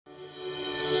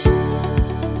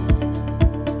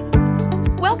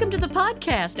Welcome to the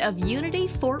podcast of Unity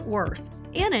Fort Worth.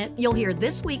 In it, you'll hear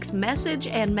this week's message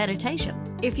and meditation.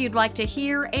 If you'd like to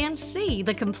hear and see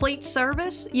the complete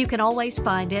service, you can always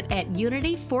find it at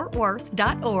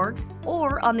unityfortworth.org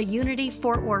or on the Unity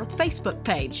Fort Worth Facebook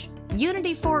page.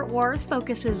 Unity Fort Worth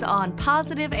focuses on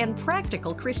positive and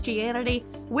practical Christianity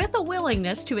with a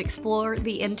willingness to explore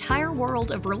the entire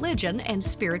world of religion and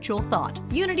spiritual thought.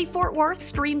 Unity Fort Worth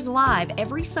streams live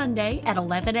every Sunday at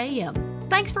 11 a.m.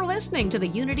 Thanks for listening to the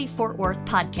Unity Fort Worth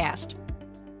podcast.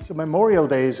 So Memorial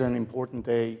Day is an important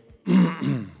day,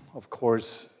 of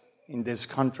course, in this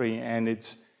country, and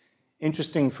it's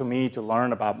interesting for me to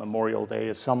learn about Memorial Day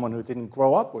as someone who didn't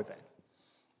grow up with it.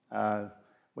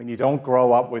 When you don't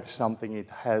grow up with something, it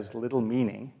has little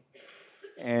meaning.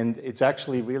 And it's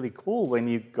actually really cool when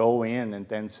you go in and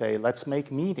then say, let's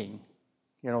make meaning.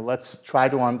 Let's try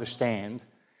to understand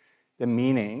the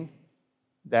meaning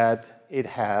that it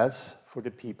has for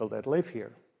the people that live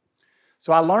here.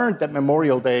 So I learned that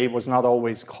Memorial Day was not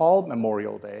always called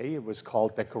Memorial Day. It was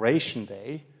called Decoration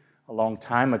Day a long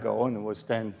time ago, and it was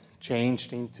then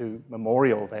changed into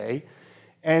Memorial Day.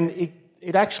 And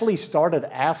it actually started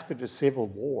after the Civil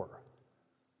War.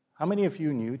 How many of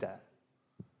you knew that?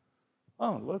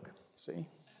 Oh, look, see?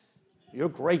 You're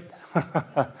great.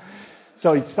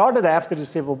 So it started after the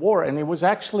Civil War, and it was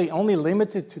actually only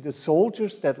limited to the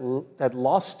soldiers that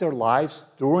lost their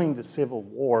lives during the Civil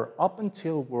War up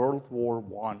until World War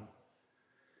I.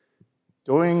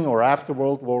 During or after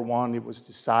World War I, it was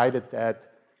decided that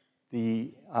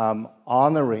the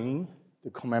honoring,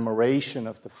 the commemoration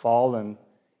of the fallen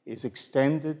is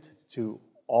extended to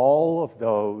all of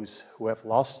those who have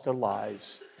lost their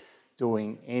lives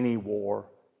during any war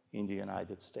in the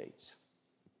United States.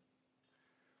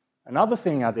 Another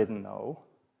thing I didn't know,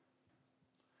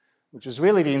 which is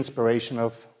really the inspiration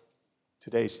of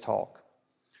today's talk,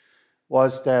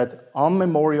 was that on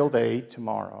Memorial Day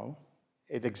tomorrow,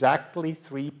 at exactly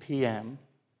 3 p.m.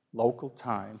 local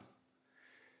time,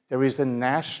 there is a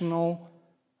national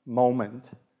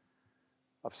moment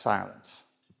of silence.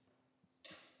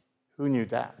 Who knew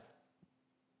that?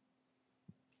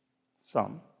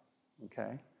 Some,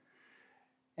 okay.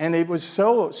 And it was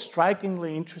so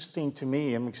strikingly interesting to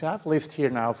me. I've lived here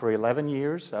now for 11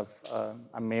 years.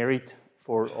 I'm married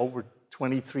for over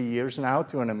 23 years now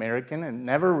to an American and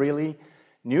never really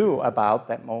knew about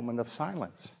that moment of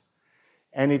silence.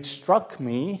 And it struck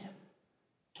me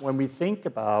when we think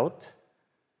about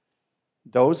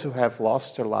those who have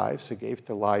lost their lives, who gave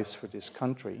their lives for this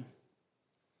country,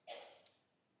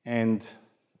 and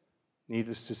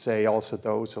needless to say, also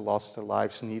those who lost their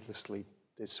lives needlessly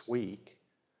this week,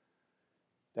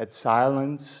 that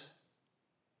silence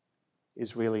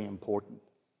is really important.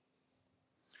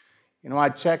 I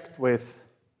checked with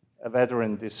a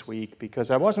veteran this week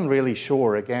because I wasn't really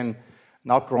sure. Again,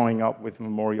 not growing up with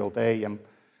Memorial Day,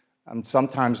 I'm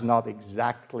sometimes not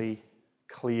exactly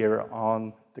clear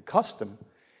on the custom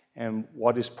and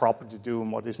what is proper to do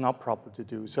and what is not proper to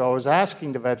do. So I was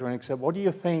asking the veteran, I said, what do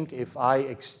you think if I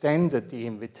extended the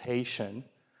invitation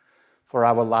for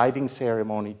our lighting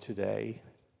ceremony today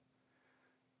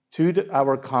to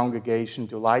our congregation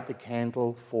to light the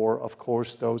candle for, of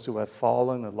course, those who have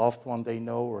fallen, a loved one they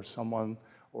know, or someone,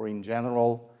 or in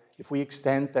general, if we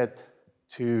extend that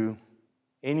to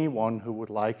anyone who would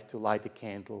like to light a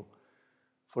candle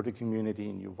for the community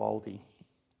in Uvalde?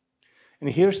 And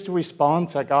here's the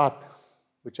response I got,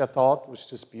 which I thought was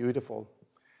just beautiful.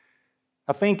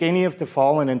 I think any of the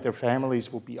fallen and their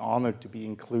families will be honored to be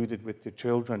included with the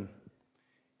children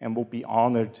and will be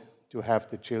honored to have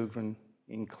the children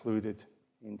included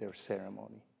in their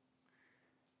ceremony.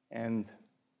 And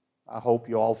I hope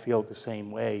you all feel the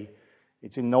same way.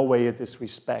 It's in no way a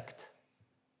disrespect,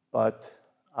 but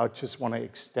I just want to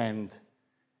extend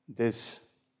this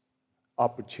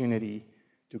opportunity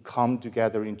to come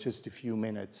together in just a few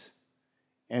minutes.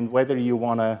 And whether you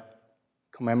want to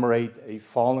commemorate a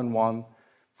fallen one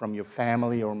from your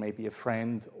family or maybe a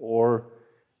friend, or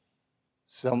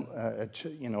a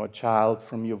child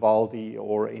from Uvalde,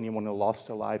 or anyone who lost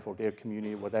their life or their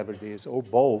community, whatever it is, or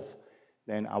both,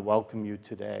 then I welcome you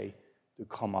today to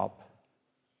come up.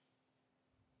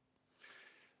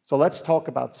 So let's talk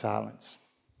about silence.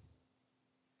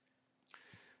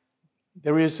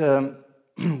 There is a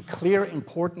clear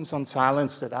importance on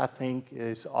silence that I think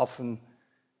is often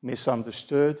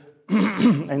misunderstood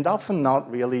and often not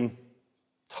really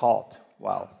taught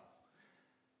well.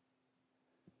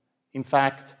 In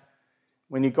fact,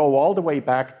 when you go all the way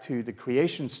back to the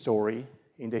creation story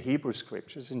in the Hebrew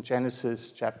Scriptures, in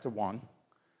Genesis chapter 1,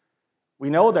 we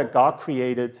know that God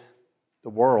created the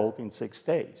world in 6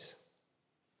 days.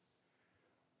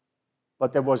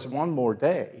 But there was one more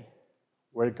day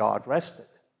where God rested.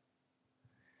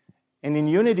 And in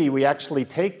Unity, we actually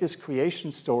take this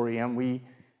creation story and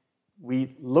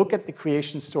we look at the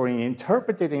creation story and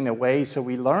interpret it in a way so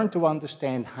we learn to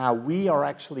understand how we are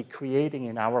actually creating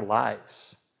in our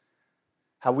lives,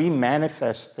 how we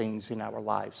manifest things in our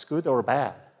lives, good or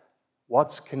bad,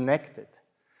 what's connected,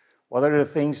 what are the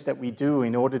things that we do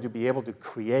in order to be able to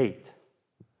create.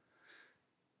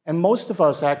 And most of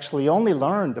us actually only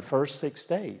learn the first 6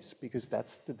 days because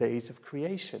that's the days of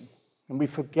creation. And we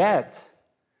forget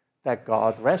that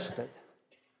God rested.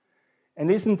 And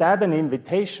isn't that an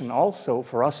invitation also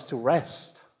for us to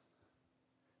rest?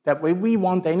 That when we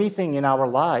want anything in our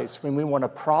lives, when we want to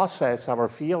process our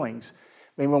feelings,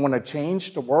 when we want to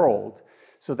change the world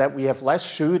so that we have less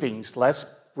shootings,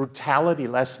 less brutality,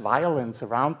 less violence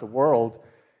around the world,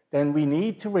 then we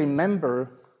need to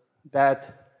remember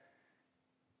that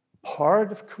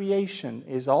part of creation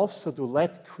is also to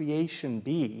let creation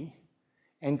be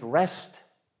and rest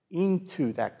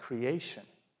into that creation.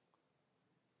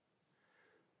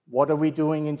 What are we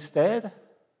doing instead?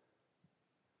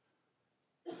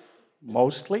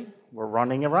 Mostly, we're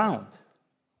running around.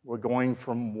 We're going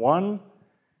from one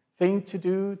thing to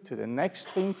do to the next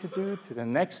thing to do to the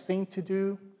next thing to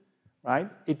do, right?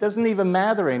 It doesn't even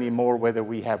matter anymore whether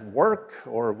we have work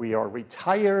or we are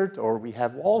retired or we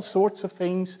have all sorts of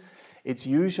things. It's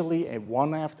usually a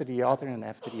one after the other and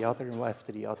after the other and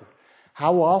after the other.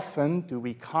 How often do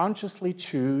we consciously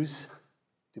choose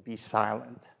to be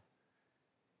silent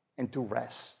and to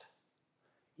rest,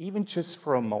 even just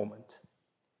for a moment?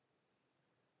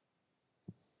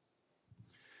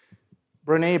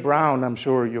 Brené Brown, I'm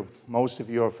sure most of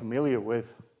you are familiar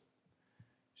with,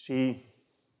 she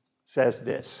says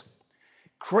this: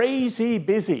 crazy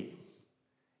busy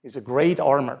is a great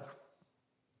armor.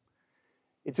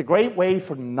 It's a great way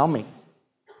for numbing.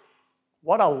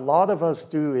 What a lot of us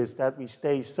do is that we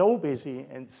stay so busy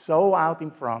and so out in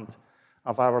front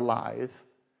of our life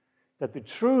that the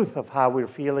truth of how we're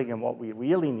feeling and what we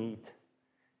really need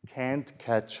can't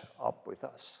catch up with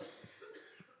us.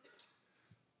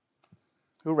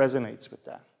 Who resonates with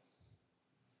that?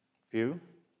 Few,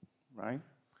 right?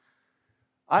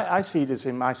 I see this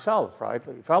in myself, right?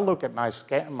 If I look at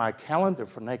my calendar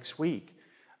for next week,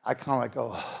 I kind of like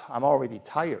go, oh, I'm already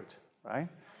tired, right?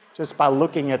 Just by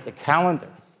looking at the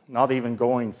calendar, not even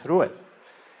going through it.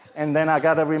 And then I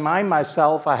got to remind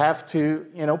myself I have to,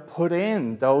 put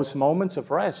in those moments of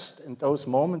rest and those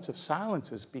moments of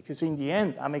silences, because in the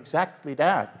end, I'm exactly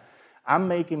that. I'm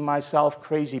making myself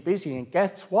crazy busy. And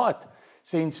guess what?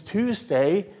 Since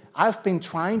Tuesday, I've been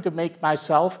trying to make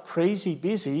myself crazy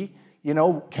busy.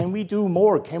 Can we do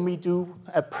more? Can we do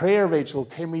a prayer vigil?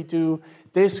 Can we do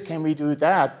this? Can we do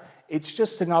that? It's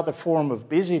just another form of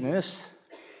busyness,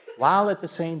 while at the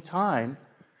same time,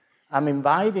 I'm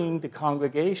inviting the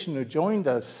congregation who joined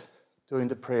us during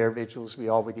the prayer vigils we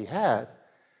already had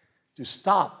to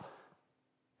stop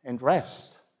and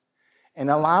rest and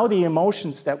allow the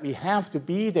emotions that we have to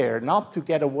be there, not to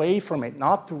get away from it,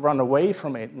 not to run away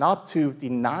from it, not to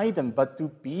deny them, but to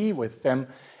be with them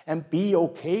and be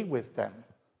okay with them.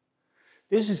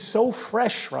 This is so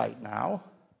fresh right now.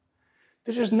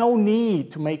 There's just no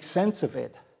need to make sense of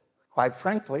it, quite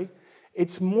frankly.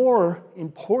 It's more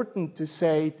important to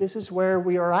say, this is where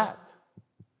we are at.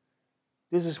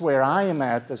 This is where I am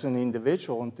at as an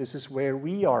individual, and this is where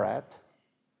we are at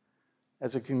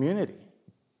as a community.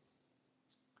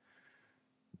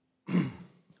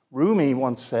 Rumi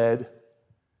once said,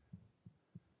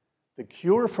 the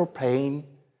cure for pain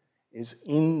is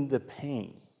in the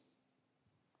pain.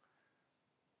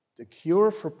 The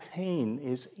cure for pain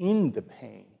is in the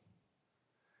pain.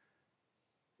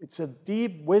 It's a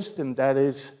deep wisdom that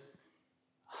is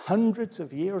hundreds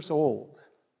of years old.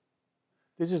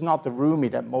 This is not the Rumi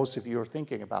that most of you are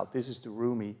thinking about. This is the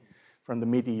Rumi from the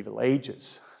medieval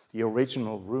ages, the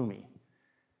original Rumi.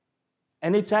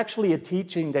 And it's actually a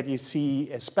teaching that you see,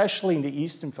 especially in the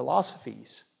Eastern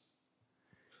philosophies,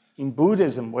 in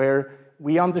Buddhism, where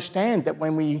we understand that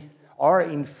when we are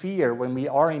in fear, when we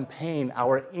are in pain,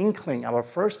 our inkling, our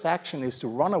first action is to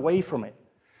run away from it,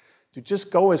 to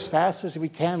just go as fast as we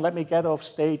can. Let me get off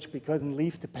stage because and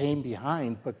leave the pain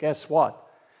behind. But guess what?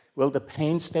 Will the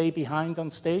pain stay behind on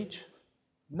stage?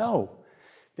 No.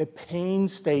 The pain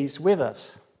stays with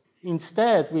us.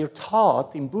 Instead, we're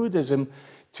taught in Buddhism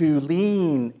to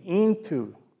lean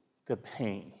into the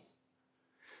pain,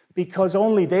 because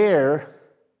only there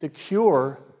the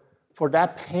cure for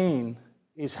that pain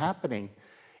is happening.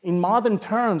 In modern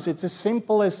terms, it's as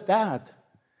simple as that,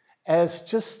 as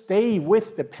just stay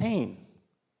with the pain.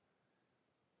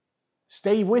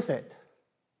 Stay with it.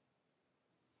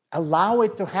 Allow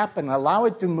it to happen. Allow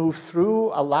it to move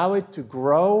through. Allow it to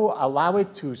grow. Allow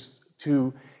it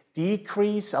to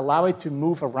decrease. Allow it to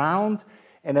move around.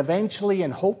 And eventually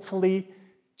and hopefully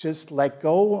just let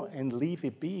go and leave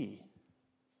it be.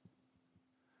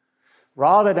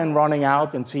 Rather than running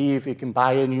out and see if you can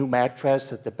buy a new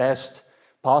mattress at the best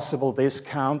possible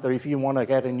discount, or if you want to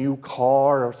get a new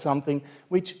car or something,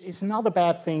 which is not a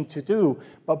bad thing to do,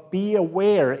 but be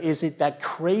aware, is it that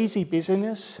crazy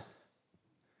busyness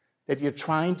that you're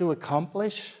trying to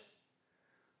accomplish?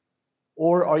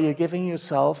 Or are you giving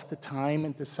yourself the time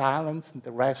and the silence and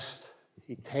the rest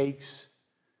it takes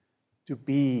to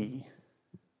be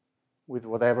with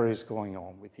whatever is going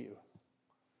on with you?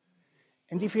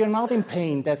 And if you're not in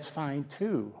pain, that's fine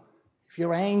too. If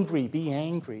you're angry, be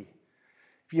angry.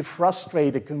 If you're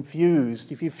frustrated,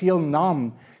 confused, if you feel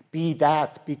numb, be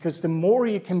that. Because the more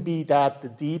you can be that, the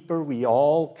deeper we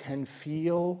all can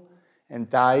feel and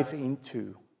dive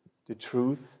into the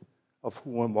truth of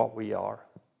who and what we are.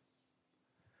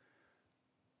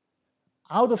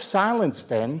 Out of silence,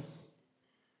 then,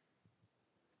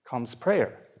 comes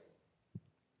prayer.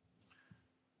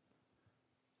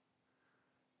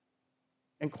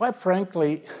 And quite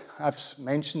frankly, I've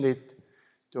mentioned it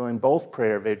during both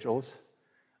prayer vigils,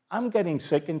 I'm getting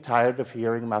sick and tired of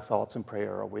hearing my thoughts and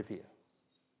prayer are with you.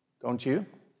 Don't you?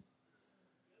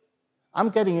 I'm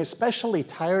getting especially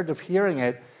tired of hearing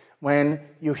it when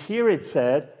you hear it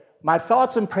said, my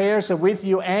thoughts and prayers are with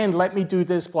you, and let me do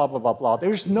this, blah, blah, blah, blah.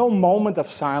 There's no moment of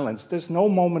silence. There's no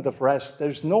moment of rest.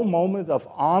 There's no moment of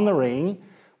honoring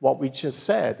what we just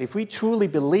said. If we truly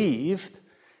believed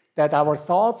that our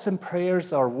thoughts and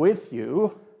prayers are with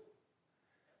you,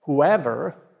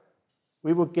 whoever,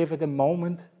 we would give it a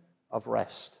moment of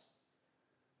rest.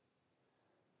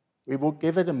 We would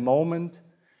give it a moment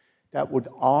that would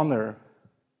honor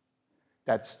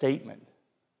that statement.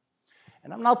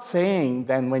 And I'm not saying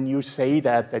then when you say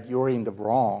that you're in the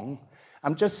wrong.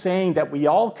 I'm just saying that we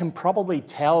all can probably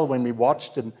tell when we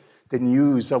watch the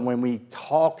news or when we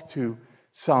talk to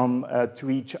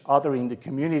each other in the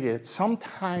community that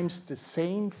sometimes the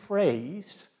same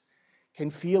phrase can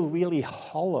feel really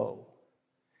hollow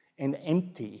and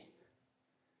empty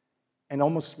and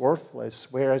almost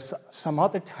worthless, whereas some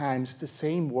other times the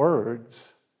same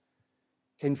words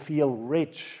can feel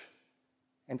rich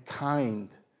and kind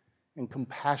and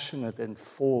compassionate and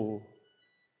full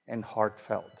and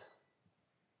heartfelt.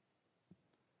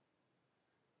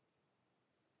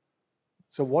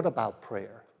 So what about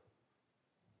prayer?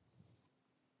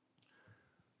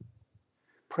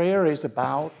 Prayer is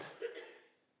about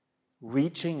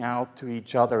reaching out to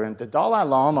each other, and the Dalai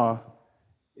Lama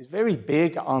is very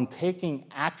big on taking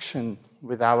action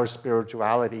with our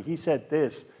spirituality. He said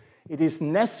this, it is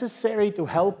necessary to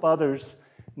help others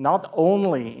not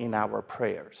only in our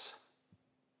prayers.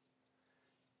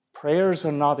 Prayers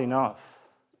are not enough.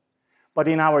 But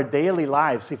in our daily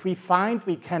lives, if we find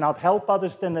we cannot help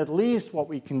others, then at least what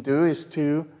we can do is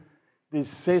to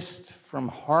desist from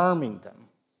harming them.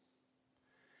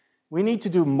 We need to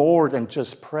do more than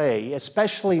just pray,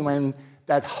 especially when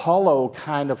that hollow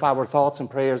kind of our thoughts and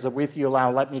prayers are with you,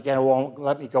 let me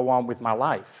go on with my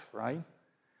life, right?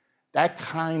 That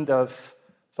kind of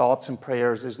thoughts and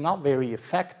prayers is not very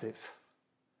effective.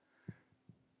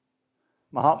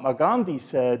 Mahatma Gandhi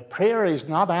said, prayer is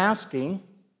not asking,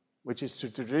 which is the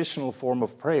traditional form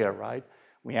of prayer, right?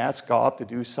 We ask God to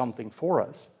do something for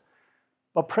us.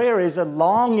 But prayer is a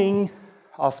longing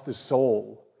of the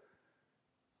soul.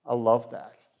 I love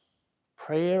that.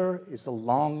 Prayer is a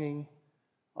longing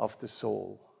of the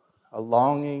soul, a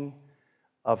longing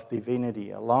of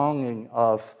divinity, a longing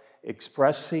of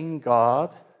expressing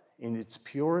God in its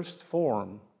purest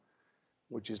form,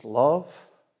 which is love,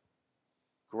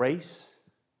 grace,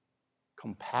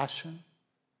 compassion,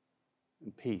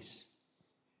 and peace.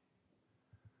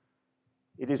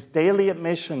 It is daily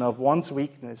admission of one's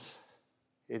weakness.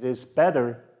 It is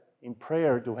better in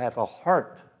prayer to have a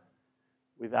heart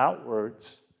without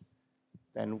words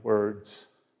than words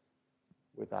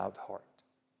without heart.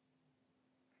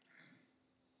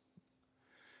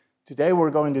 Today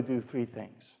we're going to do 3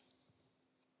 things.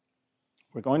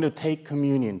 We're going to take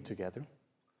communion together.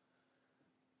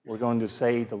 We're going to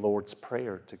say the Lord's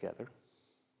Prayer together.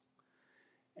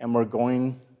 And we're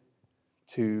going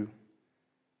to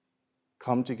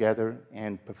come together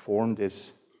and perform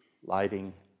this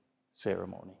lighting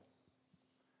ceremony.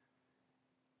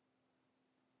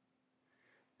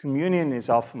 Communion is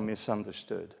often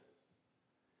misunderstood.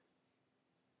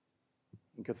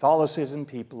 In Catholicism,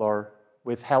 people are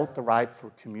withheld the right for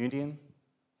communion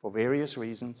for various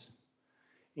reasons.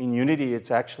 In Unity, it's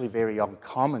actually very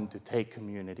uncommon to take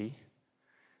community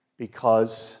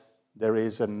because there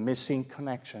is a missing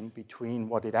connection between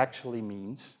what it actually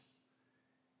means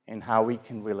and how we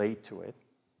can relate to it.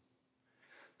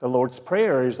 The Lord's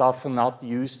Prayer is often not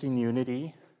used in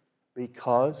unity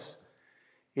because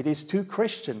it is too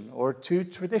Christian or too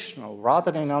traditional,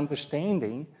 rather than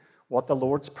understanding what the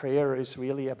Lord's Prayer is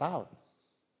really about.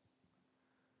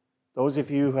 Those of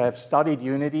you who have studied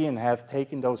unity and have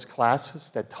taken those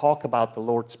classes that talk about the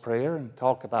Lord's Prayer and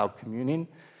talk about communion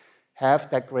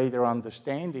have that greater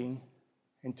understanding.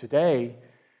 And today,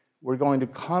 we're going to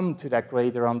come to that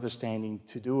greater understanding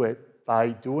to do it by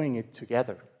doing it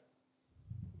together.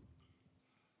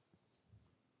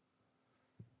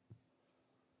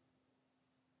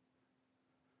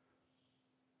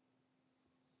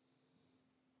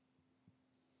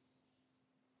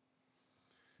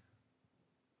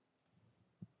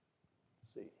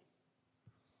 Let's see.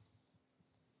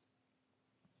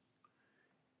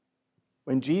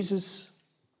 When Jesus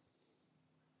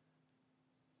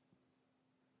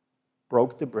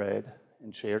broke the bread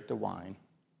and shared the wine,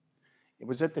 it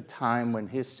was at the time when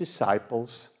his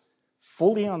disciples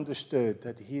fully understood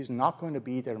that he is not going to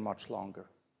be there much longer.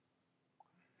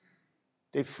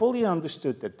 They fully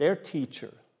understood that their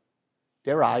teacher,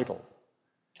 their idol,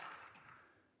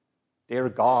 their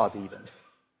God even,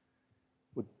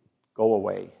 would go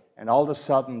away. And all of a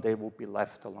sudden, they would be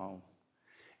left alone.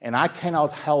 And I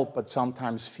cannot help but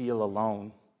sometimes feel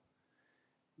alone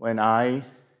when I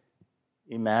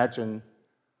imagine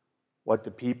what the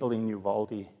people in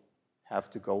Uvalde have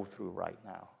to go through right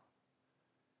now.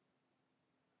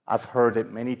 I've heard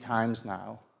it many times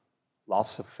now: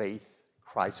 loss of faith,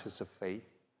 crisis of faith,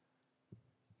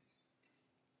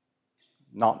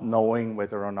 not knowing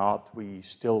whether or not we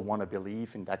still want to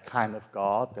believe in that kind of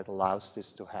God that allows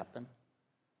this to happen,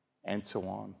 and so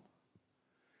on.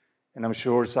 And I'm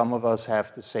sure some of us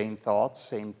have the same thoughts,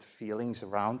 same feelings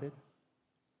around it.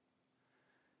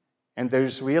 And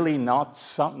there's really not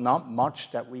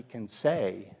much that we can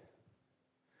say,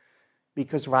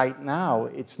 because right now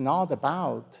it's not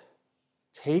about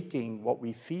taking what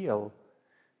we feel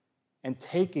and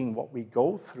taking what we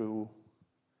go through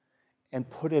and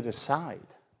put it aside.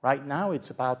 Right now it's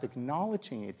about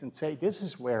acknowledging it and say, this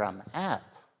is where I'm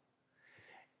at,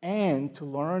 and to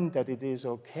learn that it is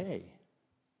okay.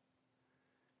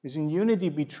 Because in unity,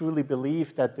 we truly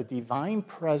believe that the divine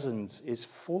presence is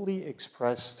fully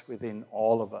expressed within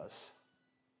all of us.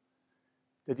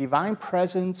 The divine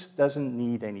presence doesn't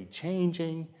need any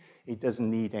changing. It doesn't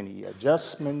need any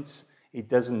adjustments. It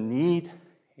doesn't need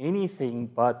anything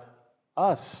but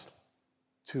us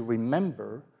to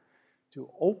remember to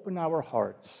open our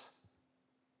hearts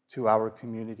to our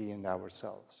community and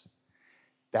ourselves.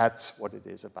 That's what it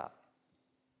is about.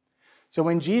 So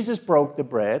when Jesus broke the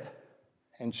bread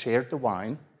and shared the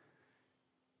wine,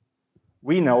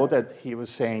 we know that he was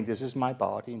saying, this is my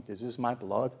body and this is my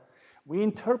blood. We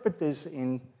interpret this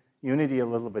in unity a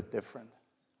little bit different.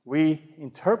 We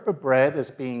interpret bread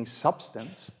as being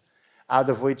substance,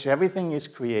 out of which everything is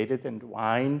created, and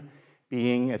wine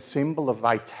being a symbol of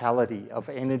vitality, of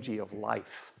energy, of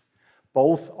life.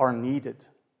 Both are needed.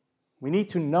 We need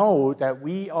to know that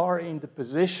we are in the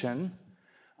position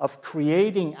of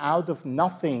creating out of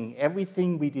nothing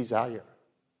everything we desire.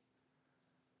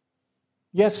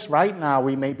 Yes, right now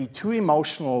we may be too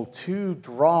emotional, too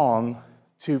drawn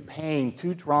to pain,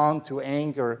 too drawn to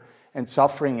anger and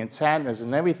suffering and sadness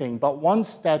and everything, but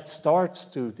once that starts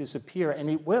to disappear, and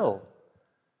it will,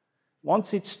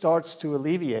 once it starts to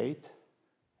alleviate,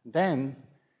 then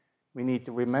we need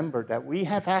to remember that we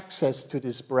have access to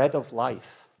this bread of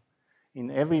life in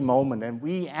every moment, and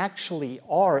we actually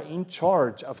are in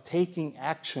charge of taking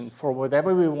action for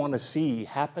whatever we want to see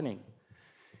happening.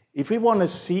 If we want to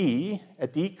see a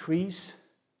decrease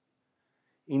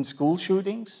in school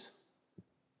shootings,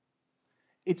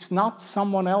 it's not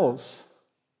someone else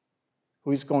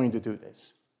who is going to do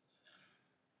this.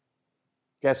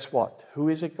 Guess what? Who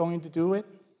is it going to do it?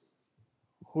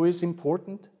 Who is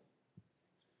important?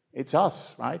 It's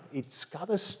us, right? It's got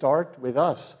to start with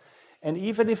us. And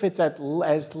even if it's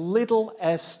as little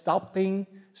as stop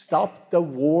the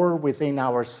war within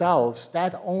ourselves,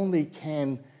 that only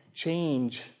can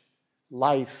change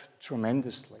life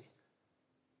tremendously.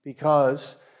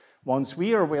 Because once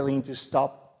we are willing to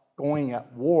stop going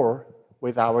at war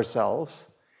with ourselves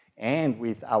and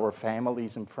with our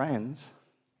families and friends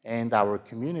and our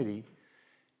community,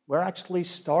 we're actually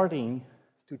starting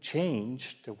to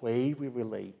change the way we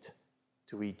relate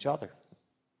to each other.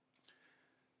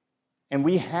 And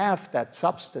we have that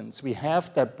substance, we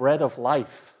have that bread of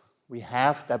life, we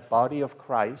have that body of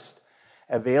Christ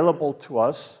available to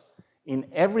us in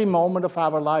every moment of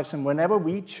our lives. And whenever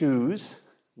we choose,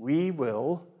 we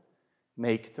will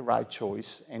make the right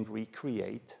choice and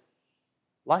recreate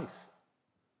life.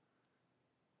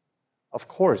 Of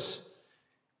course,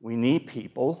 we need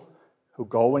people who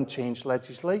go and change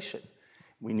legislation.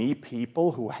 We need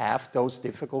people who have those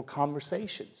difficult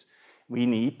conversations. We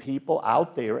need people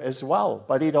out there as well.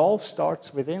 But it all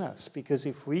starts within us, because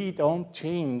if we don't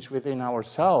change within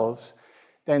ourselves,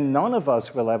 then none of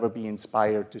us will ever be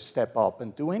inspired to step up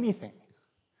and do anything.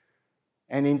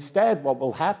 And instead, what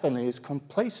will happen is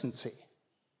complacency.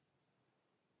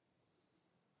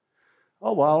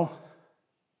 Oh, well,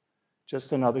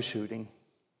 just another shooting.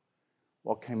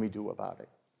 What can we do about it?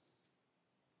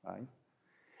 Right?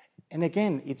 And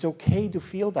again, it's okay to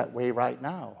feel that way right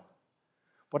now.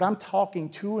 But I'm talking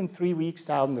 2 and 3 weeks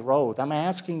down the road. I'm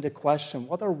asking the question,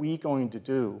 what are we going to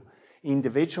do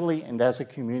individually and as a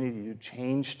community to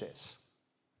change this?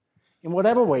 In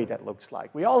whatever way that looks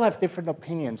like. We all have different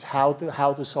opinions how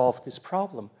to solve this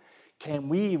problem. Can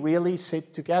we really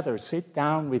sit together, sit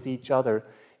down with each other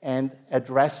and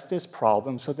address this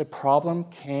problem so the problem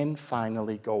can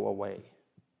finally go away?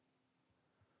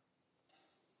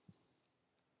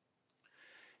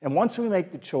 And once we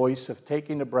make the choice of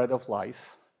taking the bread of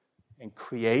life and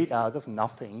create out of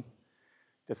nothing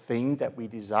the thing that we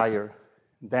desire,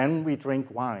 then we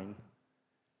drink wine.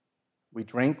 We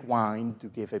drink wine to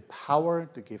give it power,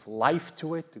 to give life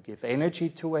to it, to give energy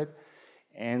to it,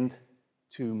 and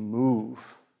to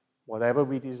move whatever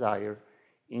we desire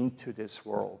into this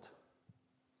world.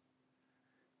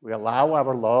 We allow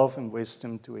our love and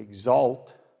wisdom to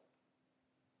exalt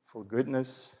for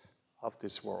goodness of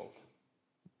this world.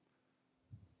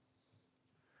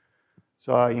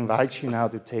 So I invite you now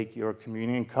to take your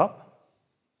communion cup.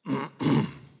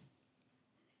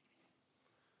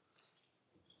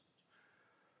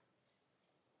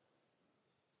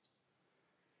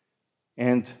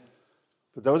 And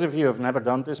for those of you who have never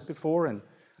done this before, and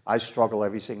I struggle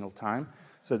every single time,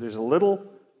 so there's a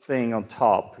little thing on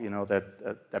top,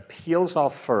 that peels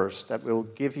off first, that will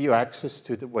give you access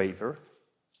to the wafer.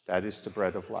 That is the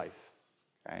bread of life.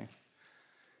 Okay?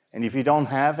 And if you don't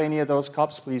have any of those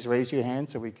cups, please raise your hand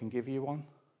so we can give you one.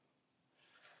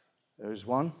 There's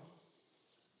one.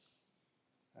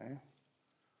 Okay.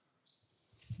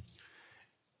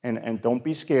 And don't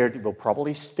be scared. It will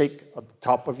probably stick at the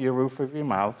top of your roof of your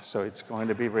mouth, so it's going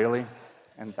to be really,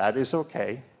 and that is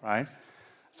okay, right?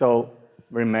 So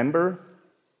remember,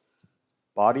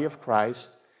 body of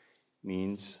Christ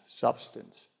means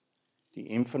substance, the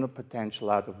infinite potential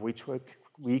out of which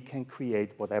we can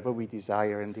create whatever we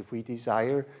desire. And if we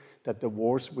desire that the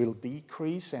wars will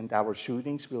decrease and our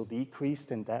shootings will decrease,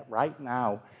 then that right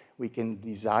now we can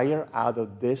desire out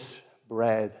of this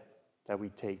bread that we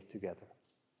take together.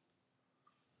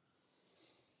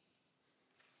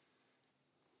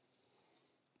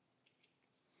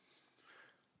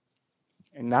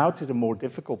 And now to the more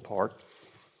difficult part.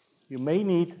 You may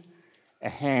need a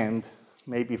hand,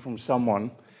 maybe from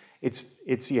someone.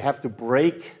 It's you have to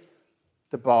break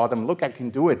the bottom. Look, I can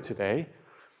do it today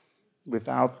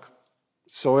without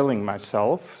soiling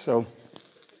myself. So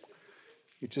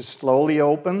you just slowly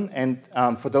open. And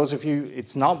for those of you,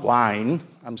 it's not wine,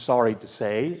 I'm sorry to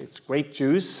say. It's grape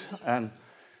juice. And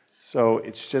so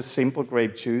it's just simple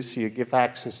grape juice. You give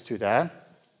access to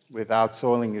that without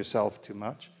soiling yourself too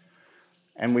much.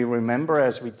 And we remember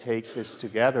as we take this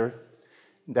together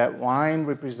that wine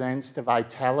represents the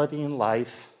vitality in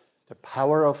life, the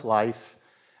power of life,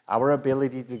 our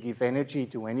ability to give energy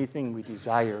to anything we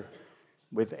desire.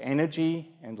 With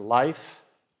energy and life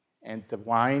and the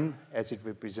wine as it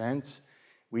represents,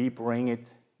 we bring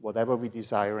it, whatever we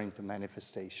desire, into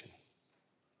manifestation.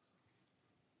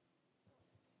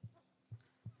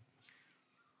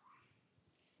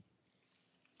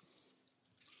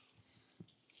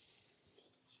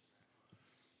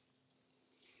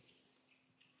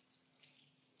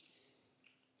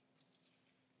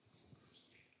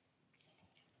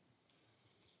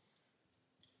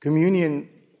 Communion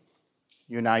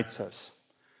unites us.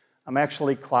 I'm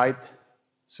actually quite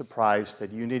surprised that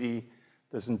Unity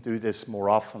doesn't do this more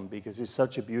often, because it's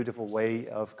such a beautiful way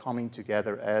of coming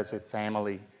together as a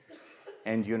family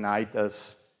and unite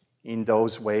us in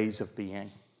those ways of being.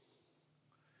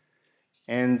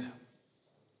 And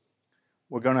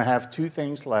we're going to have 2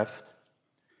 things left.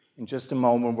 In just a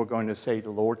moment, we're going to say the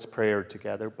Lord's Prayer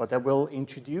together, but I will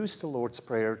introduce the Lord's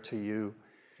Prayer to you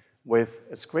with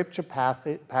a scripture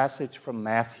passage from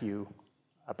Matthew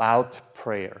about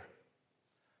prayer.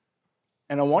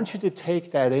 And I want you to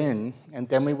take that in, and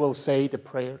then we will say the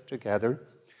prayer together.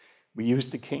 We use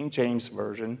the King James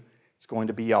Version. It's going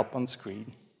to be up on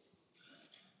screen.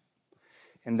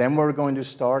 And then we're going to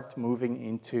start moving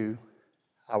into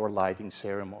our lighting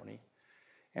ceremony.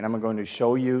 And I'm going to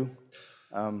show you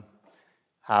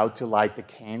how to light the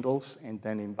candles and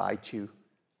then invite you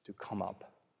to come up.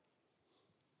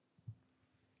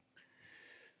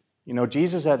 You know,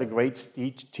 Jesus had a great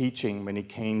teaching when it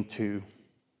came to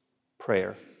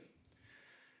prayer.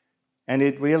 And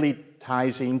it really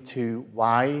ties into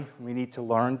why we need to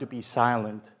learn to be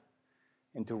silent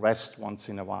and to rest once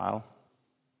in a while,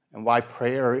 and why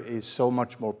prayer is so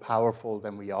much more powerful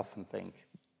than we often think.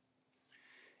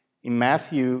 In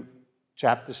Matthew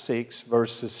chapter 6,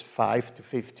 verses 5 to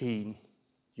 15,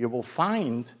 you will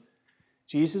find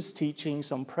Jesus'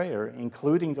 teachings on prayer,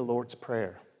 including the Lord's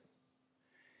Prayer.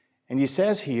 And he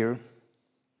says here,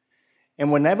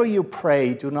 "And whenever you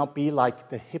pray, do not be like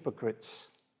the hypocrites,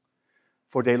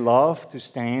 for they love to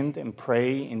stand and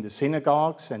pray in the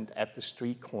synagogues and at the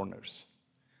street corners,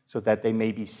 so that they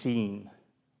may be seen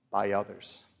by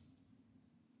others."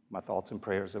 My thoughts and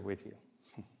prayers are with you.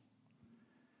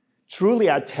 "Truly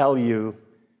I tell you,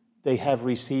 they have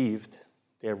received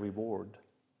their reward.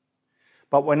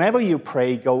 But whenever you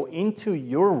pray, go into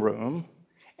your room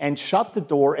and shut the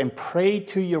door and pray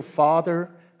to your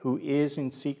Father who is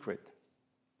in secret.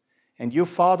 And your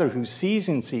Father who sees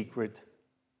in secret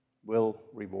will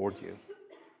reward you.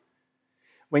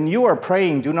 When you are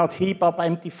praying, do not heap up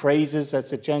empty phrases as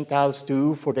the Gentiles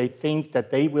do, for they think that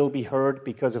they will be heard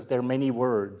because of their many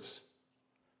words.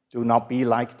 Do not be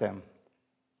like them,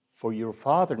 for your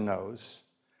Father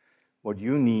knows what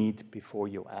you need before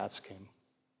you ask him.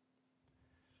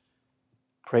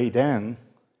 Pray then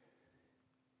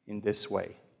in this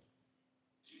way."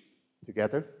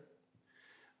 Together.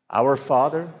 "Our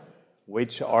Father,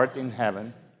 which art in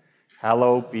heaven,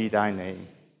 hallowed be thy name.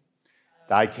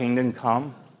 Thy kingdom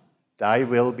come, thy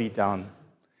will be done,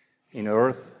 in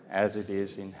earth as it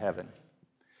is in heaven.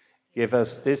 Give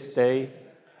us this day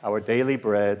our daily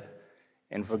bread,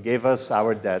 and forgive us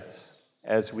our debts,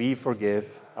 as we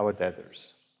forgive our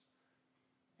debtors.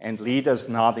 And lead us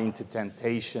not into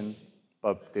temptation,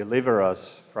 but deliver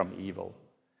us from evil.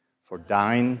 For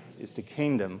thine is the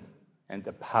kingdom, and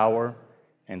the power,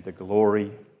 and the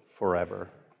glory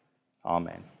forever.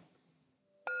 Amen."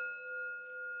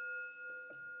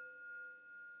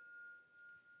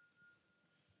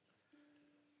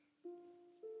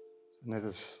 So let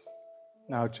us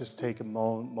now just take a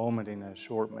moment in a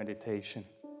short meditation.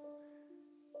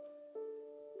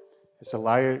 As the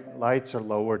lights are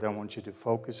lowered, I want you to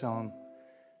focus on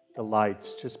the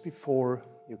lights just before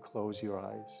you close your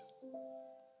eyes.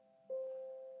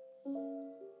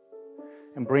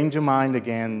 And bring to mind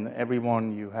again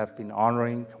everyone you have been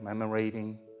honoring,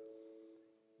 commemorating,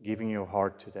 giving your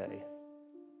heart today.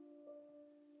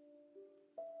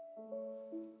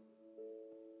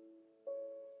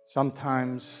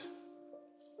 Sometimes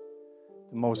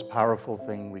the most powerful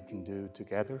thing we can do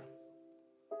together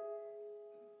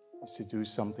is to do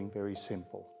something very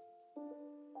simple.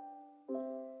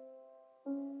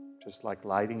 Just like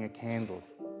lighting a candle,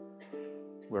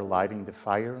 we're lighting the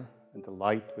fire and the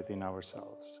light within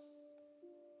ourselves.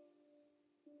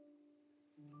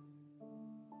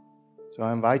 So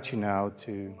I invite you now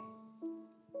to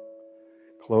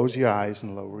close your eyes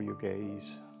and lower your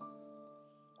gaze.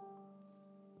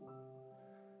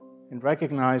 And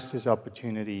recognize this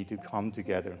opportunity to come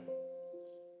together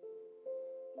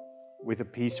with a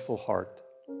peaceful heart.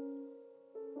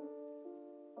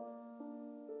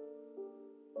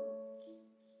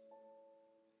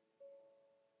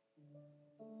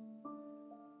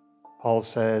 Paul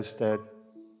says that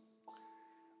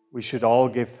we should all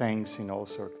give thanks in all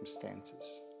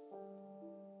circumstances.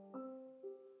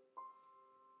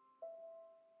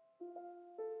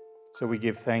 So we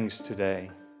give thanks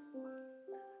today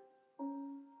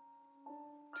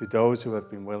to those who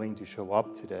have been willing to show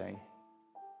up today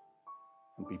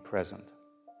and be present.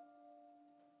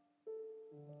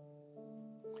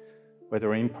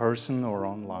 Whether in person or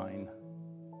online.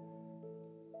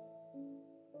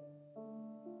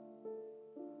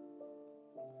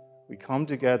 We come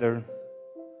together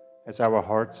as our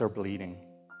hearts are bleeding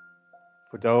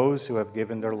for those who have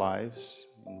given their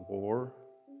lives in war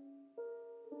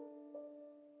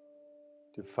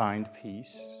to find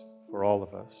peace for all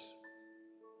of us.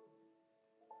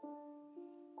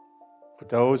 For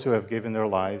those who have given their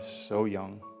lives so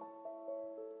young.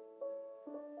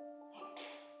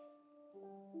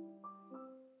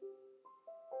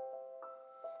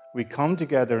 We come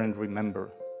together and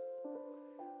remember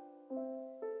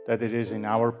that it is in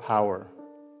our power,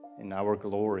 in our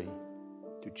glory,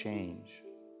 to change.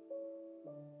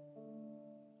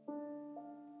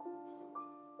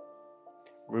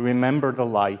 We remember the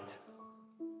light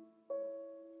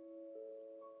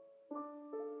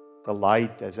the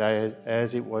light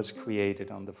as it was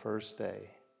created on the first day.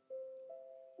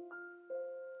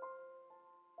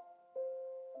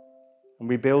 And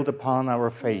we build upon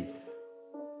our faith,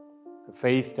 the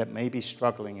faith that may be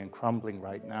struggling and crumbling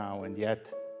right now, and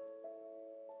yet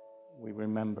we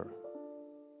remember.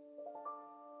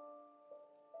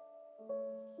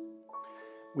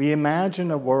 We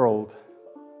imagine a world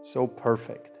so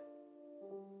perfect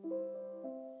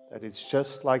that it's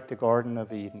just like the Garden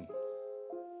of Eden.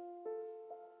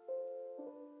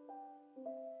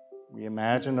 We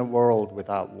imagine a world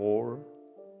without war,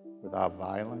 without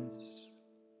violence.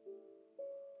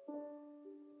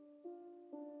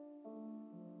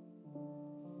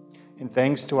 And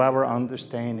thanks to our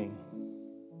understanding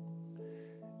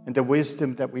and the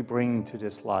wisdom that we bring to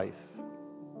this life,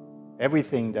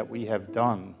 everything that we have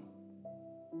done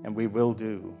and we will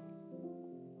do,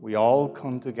 we all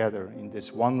come together in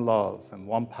this one love and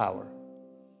one power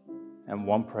and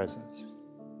one presence.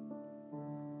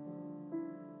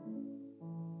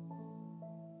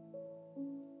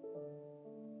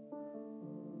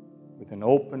 With an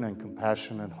open and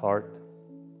compassionate heart,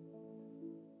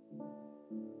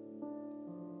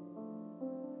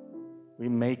 we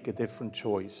make a different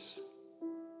choice.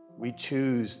 We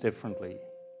choose differently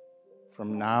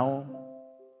from now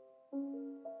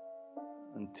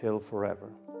until forever.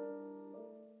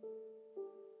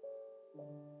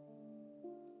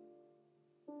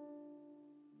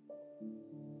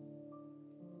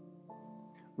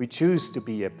 We choose to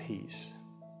be at peace.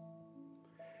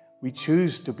 We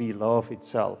choose to be love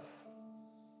itself.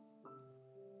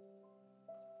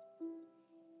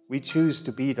 We choose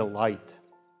to be the light.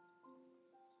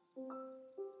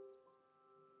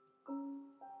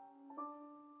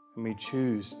 And we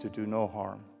choose to do no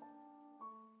harm.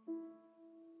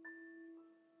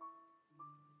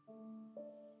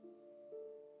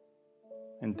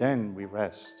 And then we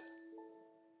rest.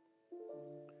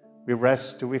 We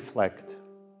rest to reflect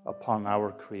upon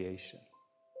our creation.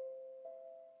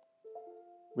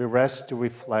 We rest to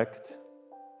reflect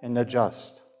and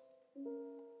adjust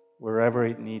wherever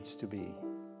it needs to be.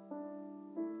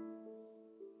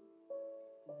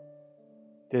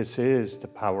 This is the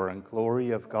power and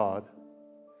glory of God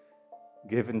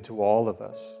given to all of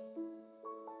us.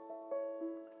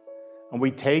 And we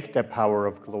take that power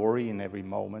of glory in every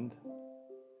moment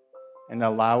and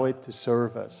allow it to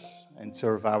serve us and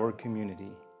serve our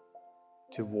community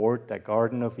toward that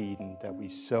Garden of Eden that we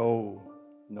so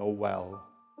know well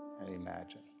and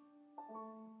imagine.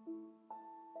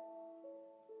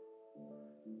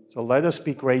 So let us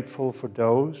be grateful for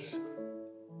those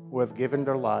who have given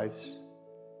their lives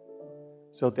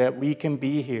so that we can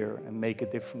be here and make a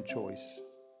different choice.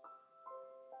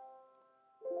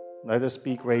 Let us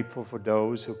be grateful for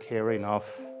those who care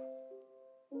enough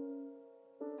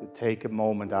to take a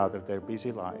moment out of their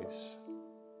busy lives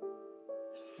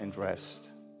and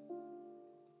rest.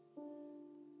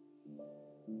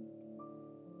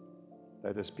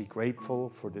 Let us be grateful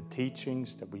for the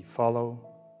teachings that we follow,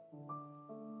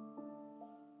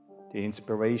 the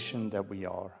inspiration that we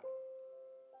are.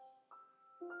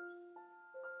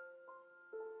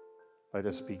 Let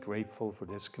us be grateful for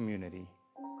this community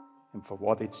and for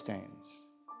what it stands.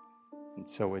 And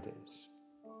so it is.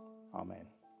 Amen.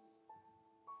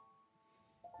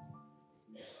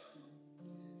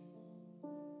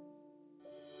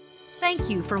 Thank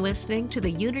you for listening to the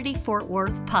Unity Fort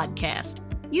Worth podcast.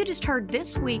 You just heard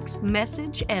this week's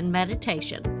message and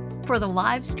meditation. For the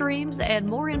live streams and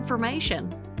more information,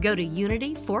 go to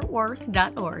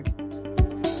unityfortworth.org.